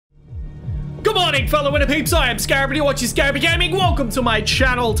morning, fellow INTERPEEPS. I am Scarab, and you watch Scarabic Gaming. Welcome to my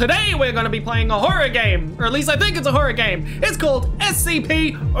channel. Today, we're going to be playing a horror game, or at least I think it's a horror game. It's called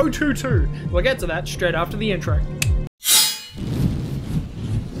SCP.022. We'll get to that straight after the intro.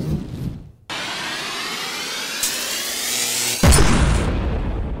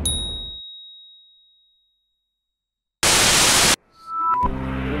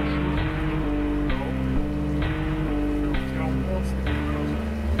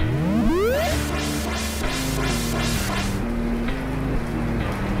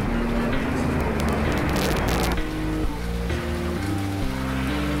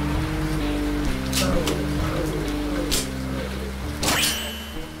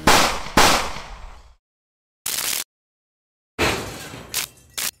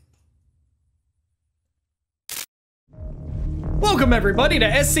 Welcome everybody to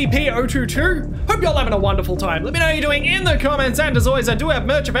SCP.022. Hope you're all having a wonderful time. Let me know how you're doing in the comments, and as always, I do have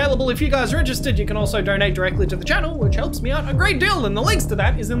merch available. If you guys are interested, you can also donate directly to the channel, which helps me out a great deal, and the links to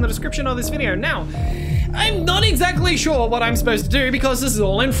that is in the description of this video. Now, I'm not exactly sure what I'm supposed to do because this is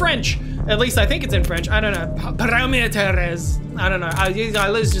all in French. At least I think it's in French. I don't know. Parameters. I don't know.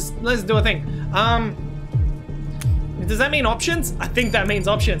 Let's do a thing. Does that mean options? I think that means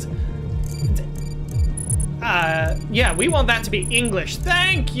options. Yeah, we want that to be English.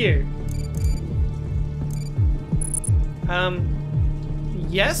 Thank you.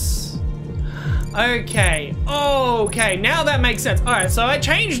 Yes? Okay. Okay, now that makes sense. Alright, so I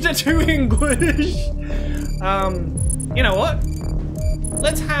changed it to English. You know what?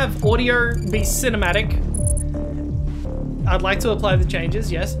 Let's have audio be cinematic. I'd like to apply the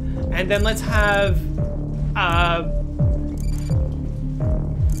changes, yes. And then let's have, alright.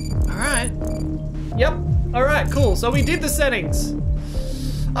 Yep. Alright, cool. So we did the settings.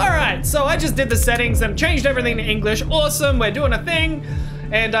 Alright, so I just did the settings and changed everything to English. Awesome, we're doing a thing.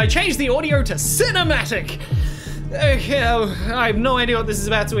 And I changed the audio to cinematic. Okay, I have no idea what this is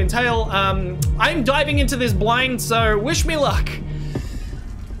about to entail. I'm diving into this blind, so wish me luck.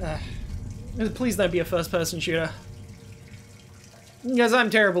 Please don't be a first-person shooter. Because I'm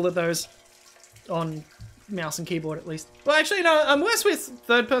terrible at those. On mouse and keyboard, at least. Well, actually, no, I'm worse with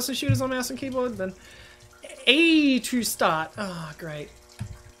third-person shooters on mouse and keyboard than A to start. Oh, great.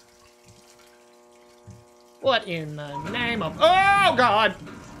 What in the name of... Oh, God!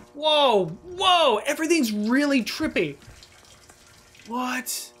 Whoa, whoa! Everything's really trippy.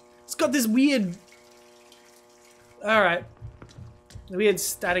 What? It's got this weird... Alright. Weird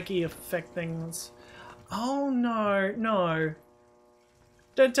staticky effect things. Oh, no, no.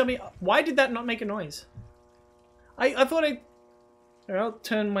 Don't tell me... Why did that not make a noise? I thought I... I'll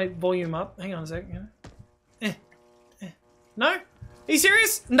turn my volume up. Hang on a sec. No? Are you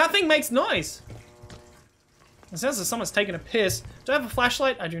serious? Nothing makes noise. It sounds like someone's taking a piss. Do I have a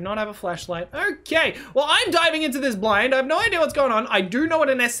flashlight? I do not have a flashlight. Okay. Well, I'm diving into this blind. I have no idea what's going on. I do know what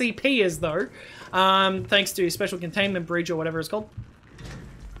an SCP is, though. Thanks to Special Containment Breach or whatever it's called.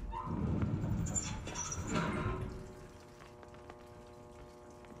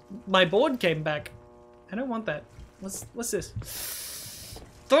 My board came back. I don't want that. What's this?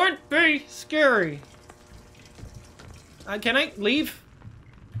 Don't be scary. Can I leave?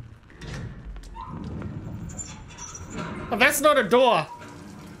 Oh, that's not a door.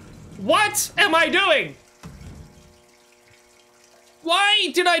 What am I doing? Why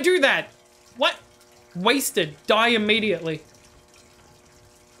did I do that? What? Wasted. Die immediately.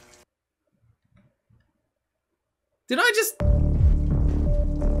 Did I just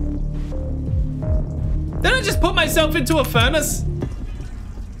put myself into a furnace?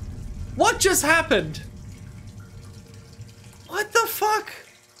 What just happened? What the fuck?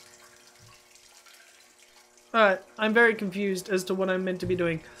 Alright, I'm very confused as to what I'm meant to be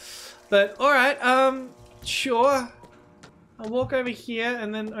doing. But, alright, sure. I'll walk over here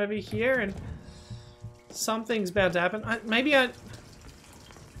and then over here and something's about to happen. Maybe I...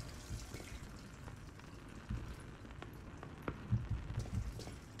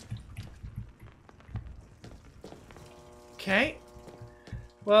 Okay.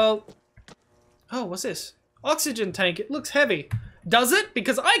 Well... Oh, what's this? Oxygen tank. It looks heavy. Does it?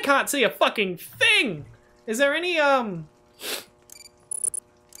 Because I can't see a fucking thing! Is there any, Now,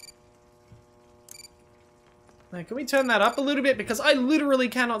 can we turn that up a little bit? Because I literally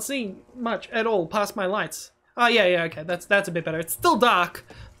cannot see much at all past my lights. Oh, yeah, okay. That's a bit better. It's still dark,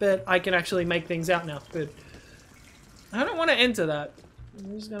 but I can actually make things out now. Good. I don't want to enter that.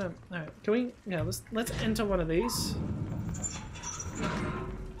 I'm just gonna... Alright, can we... Yeah, let's enter one of these.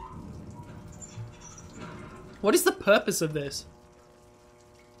 What is the purpose of this?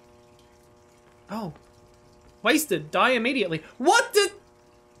 Oh. Wasted. Die immediately. What did...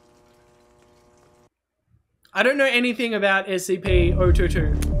 I don't know anything about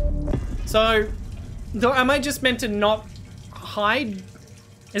SCP-022. So, am I just meant to not hide?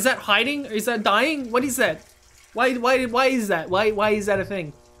 Is that hiding? Is that dying? What is that? Why is that? Why is that a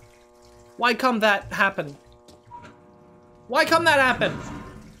thing? Why come that happen? Why come that happen?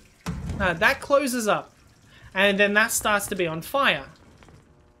 That closes up. And then that starts to be on fire.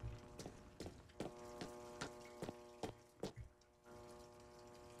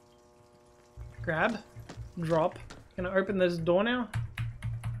 Grab. Drop. Can I open this door now?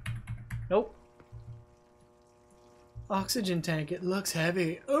 Nope. Oxygen tank. It looks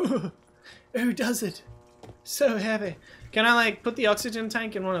heavy. Oh, who does it? So heavy. Can I like put the oxygen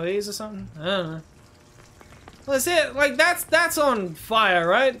tank in one of these or something? I don't know. Well, that's it. Like that's on fire,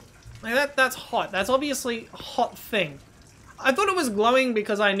 right? Like that's hot. That's obviously a hot thing. I thought it was glowing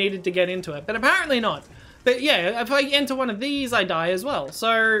because I needed to get into it, but apparently not. But yeah, if I enter one of these, I die as well.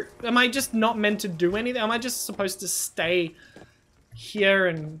 So am I just not meant to do anything? Am I just supposed to stay here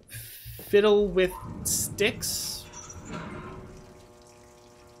and fiddle with sticks?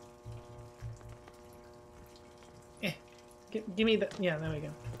 Eh, give me that. Yeah, there we go.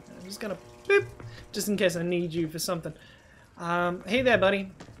 I'm just gonna boop, just in case I need you for something. Hey there,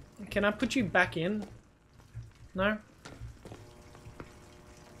 buddy. Can I put you back in? No?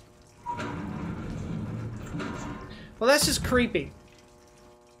 Well, that's just creepy.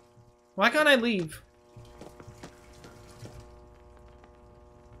 Why can't I leave?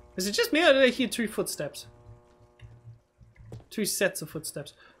 Is it just me or did I hear two footsteps? Two sets of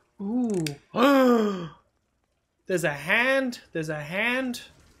footsteps. Ooh. There's a hand. There's a hand.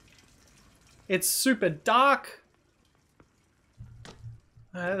 It's super dark.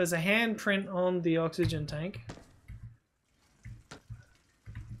 There's a handprint on the oxygen tank.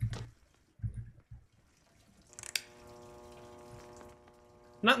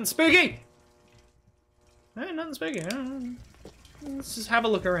 Nothing spooky! No, nothing spooky. Let's just have a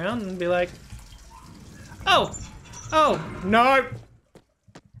look around and be like, oh! Oh, no!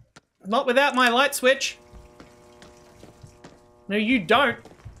 Not without my light switch. No, you don't.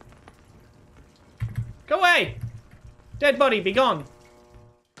 Go away! Dead body, be gone.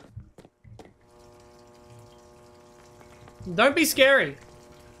 Don't be scary.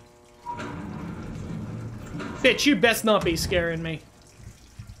 Bitch, you best not be scaring me.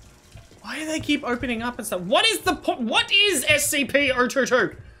 Why do they keep opening up and stuff? What is the point? What is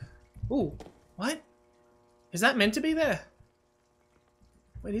SCP-022? Ooh, what? Is that meant to be there?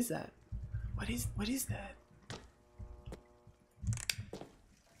 What is that? What is that?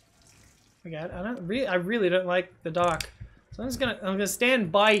 Okay, I really don't like the dark. So I'm gonna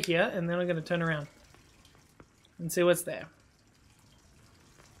stand by here and then I'm gonna turn around and see what's there.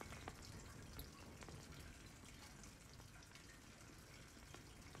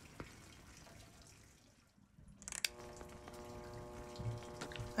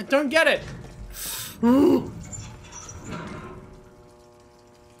 I don't get it. Oh,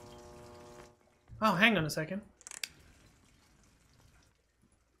 hang on a second.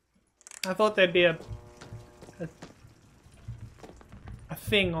 I thought there'd be a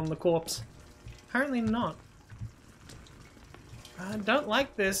thing on the corpse. Apparently not. I don't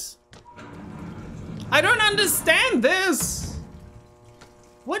like this. I don't understand this.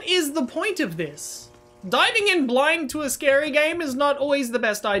 What is the point of this? Diving in blind to a scary game is not always the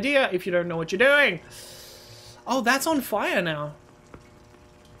best idea if you don't know what you're doing. Oh, that's on fire now.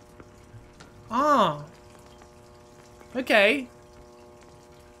 Ah. Okay.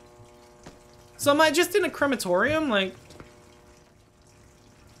 So am I just in a crematorium? Like...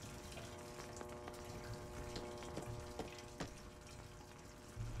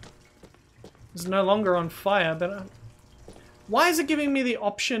 It's no longer on fire, but... Why is it giving me the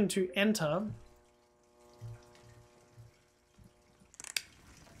option to enter?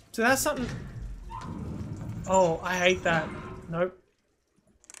 So that's something... Oh, I hate that. Nope.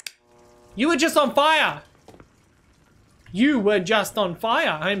 You were just on fire! You were just on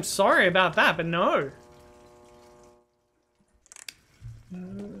fire. I'm sorry about that, but no.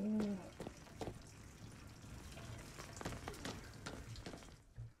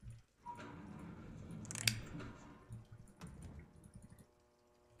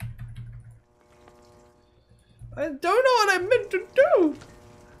 I don't know what I meant to do.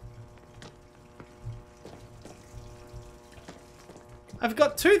 I've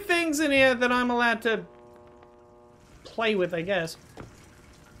got two things in here that I'm allowed to play with, I guess.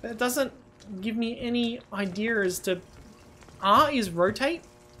 But it doesn't give me any idea as to... R is rotate?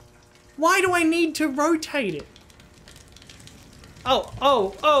 Why do I need to rotate it? Oh,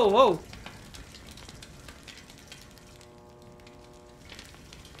 oh, oh, oh.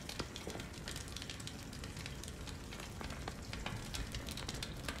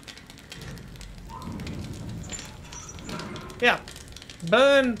 Yeah.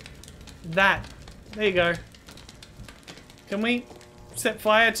 Burn that. There you go. Can we set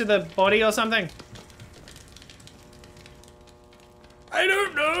fire to the body or something? I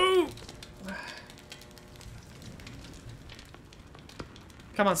don't know.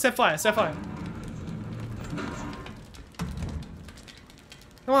 Come on, set fire, set fire.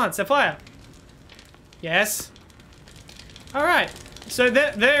 Come on, set fire. Yes. Alright. So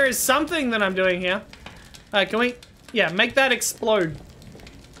there is something that I'm doing here. Can we... Yeah, make that explode.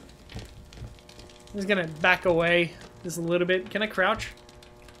 I'm just gonna back away just a little bit. Can I crouch?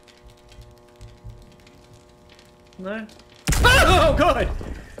 No? Oh, God!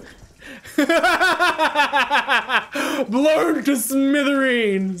 Blown to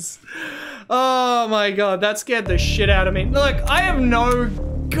smithereens! Oh my God, that scared the shit out of me. Look, I have no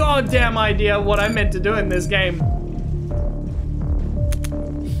goddamn idea what I meant to do in this game.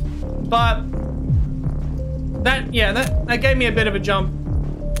 But that gave me a bit of a jump.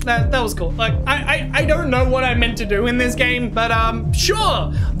 That was cool. Like, I don't know what I meant to do in this game, but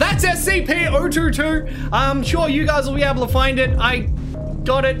sure, that's SCP-022. I'm sure you guys will be able to find it. I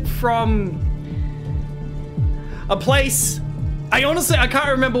got it from a place. I can't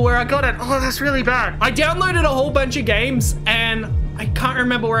remember where I got it. Oh, that's really bad. I downloaded a whole bunch of games and I can't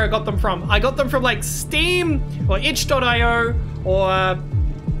remember where I got them from. I got them from like Steam or itch.io or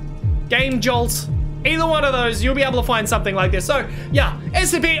Game Jolt. Either one of those, you'll be able to find something like this. So, yeah,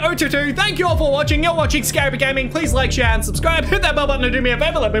 SCP-022, thank you all for watching. You're watching Scarabic Gaming. Please like, share, and subscribe. Hit that bell button to do me a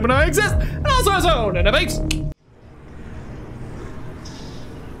favor, let people know I exist. And also, NZXT.